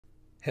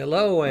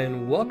Hello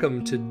and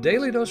welcome to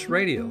Daily Dose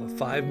Radio, a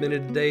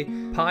 5-minute-a-day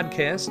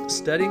podcast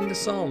studying the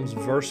Psalms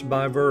verse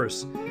by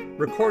verse,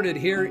 recorded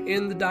here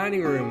in the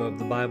dining room of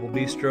the Bible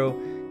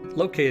Bistro,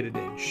 located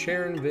in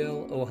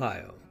Sharonville,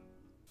 Ohio.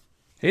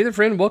 Hey there,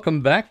 friend.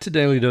 Welcome back to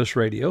Daily Dose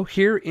Radio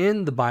here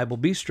in the Bible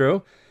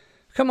Bistro.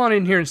 Come on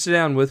in here and sit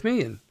down with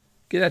me and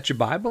get out your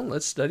Bible.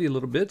 Let's study a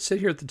little bit.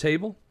 Sit here at the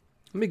table.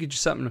 Let me get you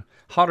something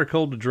hot or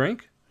cold to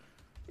drink,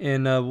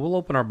 and we'll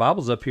open our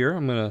Bibles up here.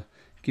 I'm going to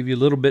give you a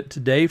little bit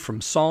today from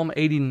Psalm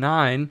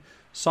 89.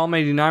 Psalm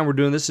 89, we're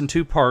doing this in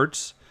two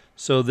parts.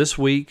 So this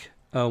week,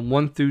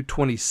 1 through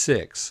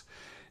 26.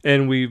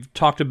 And we've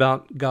talked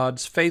about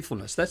God's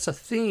faithfulness. That's a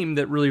theme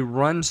that really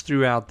runs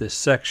throughout this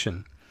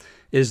section,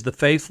 is the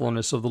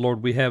faithfulness of the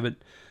Lord. We have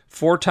it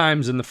 4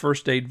 times in the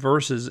first 8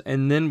 verses,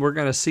 and then we're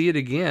going to see it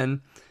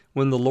again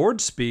when the Lord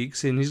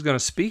speaks, and He's going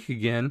to speak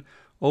again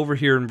over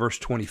here in verse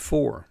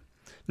 24.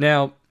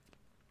 Now,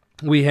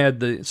 we had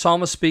the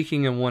psalmist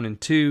speaking in 1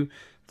 and 2,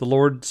 the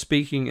Lord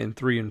speaking in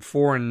 3 and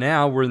 4, and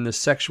now we're in this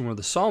section where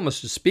the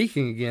psalmist is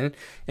speaking again,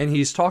 and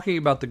he's talking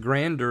about the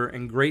grandeur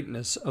and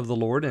greatness of the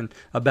Lord and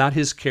about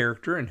His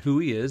character and who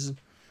He is,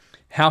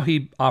 how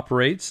He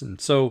operates. And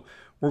so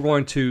we're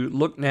going to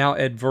look now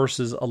at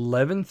verses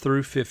 11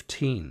 through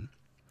 15.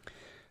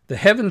 The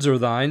heavens are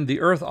thine,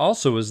 the earth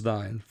also is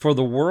thine, for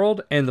the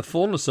world and the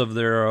fullness of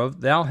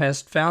thereof thou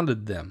hast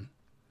founded them.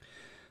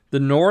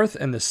 The north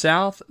and the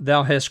south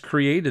thou hast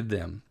created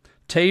them.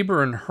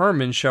 Tabor and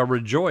Hermon shall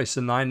rejoice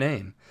in thy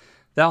name.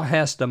 Thou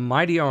hast a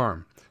mighty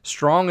arm,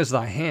 strong is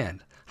thy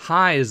hand,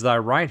 high is thy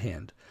right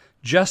hand.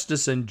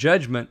 Justice and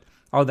judgment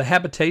are the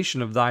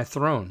habitation of thy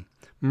throne.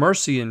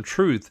 Mercy and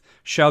truth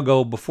shall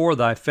go before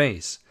thy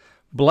face.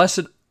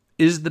 Blessed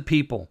is the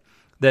people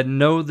that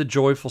know the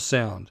joyful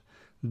sound.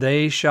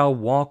 They shall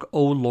walk,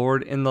 O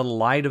Lord, in the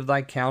light of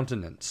thy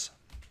countenance.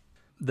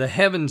 The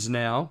heavens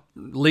now,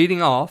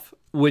 leading off,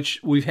 which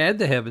we've had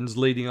the heavens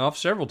leading off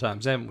several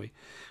times, haven't we?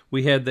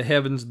 We had the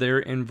heavens there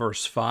in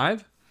verse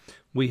 5.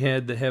 We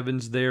had the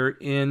heavens there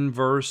in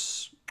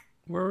verse,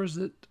 where is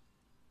it?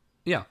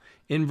 Yeah,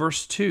 in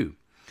verse 2.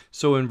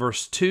 So in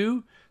verse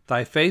 2,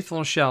 thy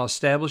faithfulness shall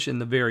establish in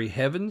the very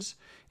heavens.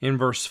 In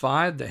verse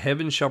 5, the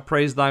heavens shall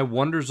praise thy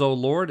wonders, O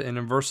Lord. And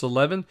in verse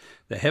 11,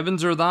 the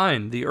heavens are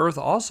thine, the earth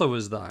also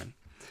is thine.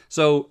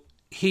 So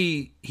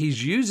he's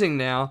using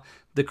now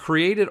the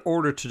created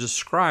order to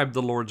describe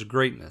the Lord's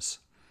greatness.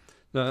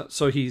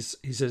 So he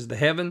says the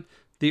heaven,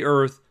 the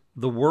earth,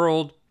 the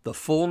world, the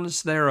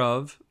fullness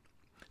thereof.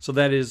 So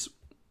that is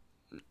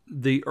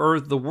the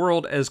earth, the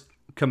world as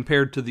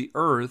compared to the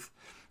earth.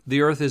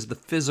 The earth is the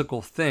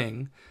physical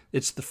thing.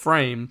 It's the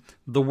frame.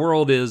 The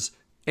world is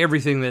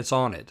everything that's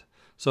on it.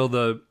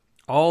 So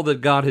all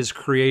that God has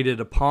created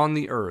upon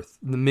the earth,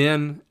 the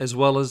men as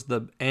well as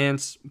the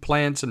ants,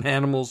 plants and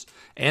animals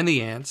and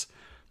the ants,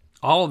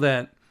 all of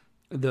that,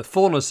 the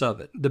fullness of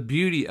it, the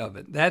beauty of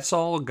it, that's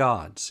all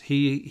God's.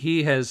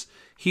 He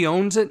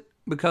owns it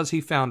because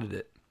He founded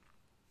it.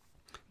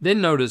 Then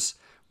notice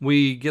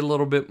we get a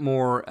little bit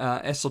more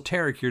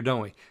esoteric here, don't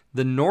we?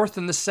 The north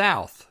and the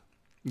south.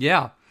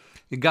 Yeah,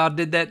 God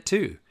did that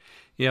too.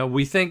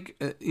 We think,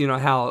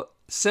 how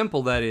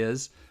simple that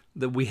is,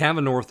 that we have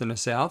a north and a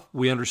south.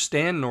 We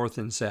understand north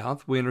and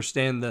south. We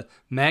understand the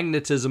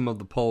magnetism of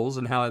the poles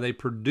and how they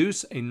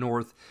produce a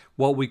north,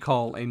 what we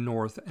call a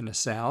north and a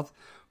south.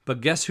 But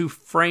guess who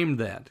framed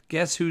that?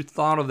 Guess who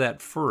thought of that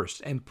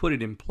first and put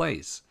it in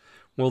place?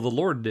 Well, the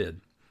Lord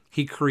did.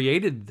 He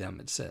created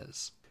them, it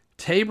says.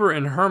 Tabor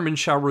and Hermon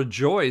shall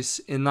rejoice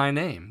in thy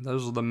name.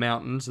 Those are the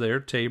mountains there,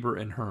 Tabor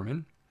and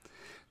Hermon.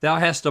 Thou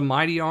hast a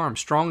mighty arm,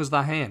 strong is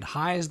thy hand,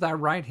 high is thy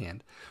right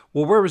hand.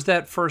 Well, where was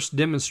that first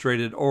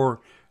demonstrated?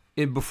 Or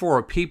before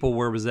a people,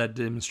 where was that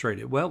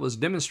demonstrated? Well, it was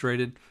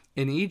demonstrated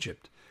in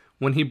Egypt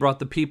when He brought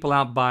the people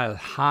out by a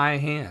high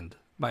hand,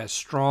 by a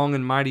strong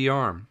and mighty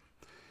arm.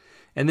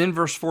 And then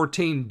verse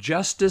 14,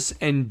 justice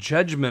and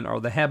judgment are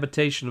the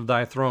habitation of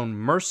thy throne.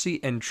 Mercy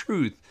and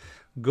truth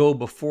go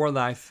before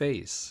thy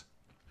face.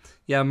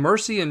 Yeah,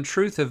 mercy and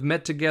truth have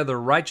met together.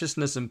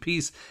 Righteousness and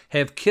peace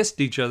have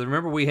kissed each other.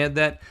 Remember, we had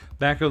that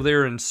back over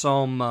there in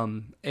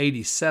Psalm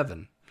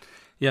 87.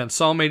 Yeah, in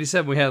Psalm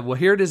 87 we had, well,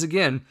 here it is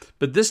again,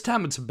 but this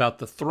time it's about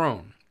the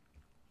throne.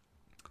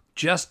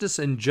 Justice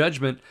and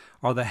judgment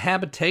are the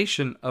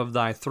habitation of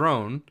thy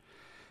throne.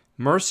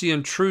 Mercy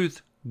and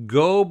truth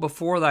go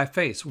before thy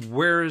face.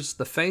 Where is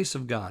the face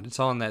of God? It's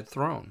on that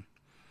throne.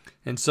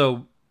 And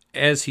so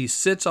as He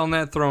sits on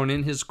that throne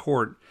in His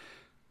court,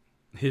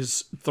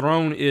 His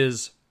throne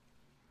is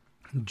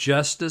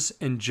justice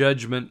and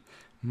judgment,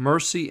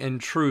 mercy and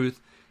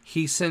truth.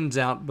 He sends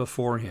out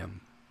before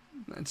Him.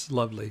 That's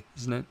lovely,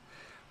 isn't it?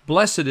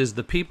 Blessed is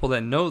the people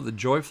that know the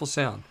joyful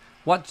sound.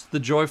 What's the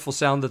joyful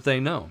sound that they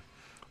know?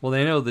 Well,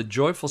 they know the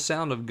joyful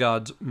sound of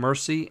God's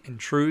mercy and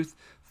truth,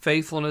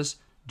 faithfulness,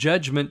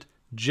 judgment,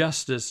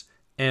 justice,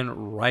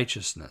 and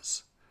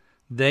righteousness.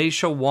 They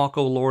shall walk,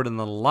 O Lord, in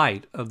the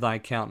light of thy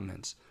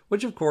countenance,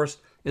 which, of course,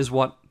 is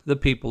what the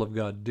people of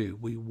God do.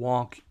 We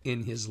walk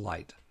in His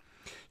light.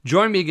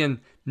 Join me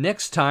again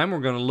next time. We're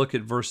going to look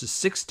at verses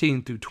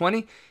 16 through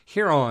 20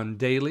 here on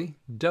Daily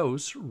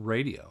Dose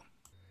Radio.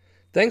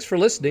 Thanks for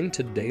listening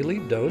to Daily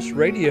Dose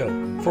Radio.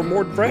 For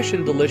more fresh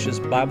and delicious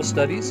Bible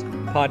studies,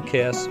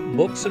 podcasts,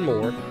 books, and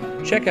more,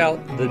 check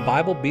out the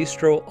Bible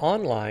Bistro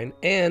online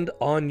and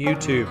on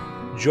YouTube.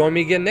 Join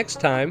me again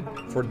next time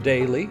for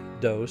Daily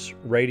Dose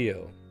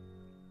Radio.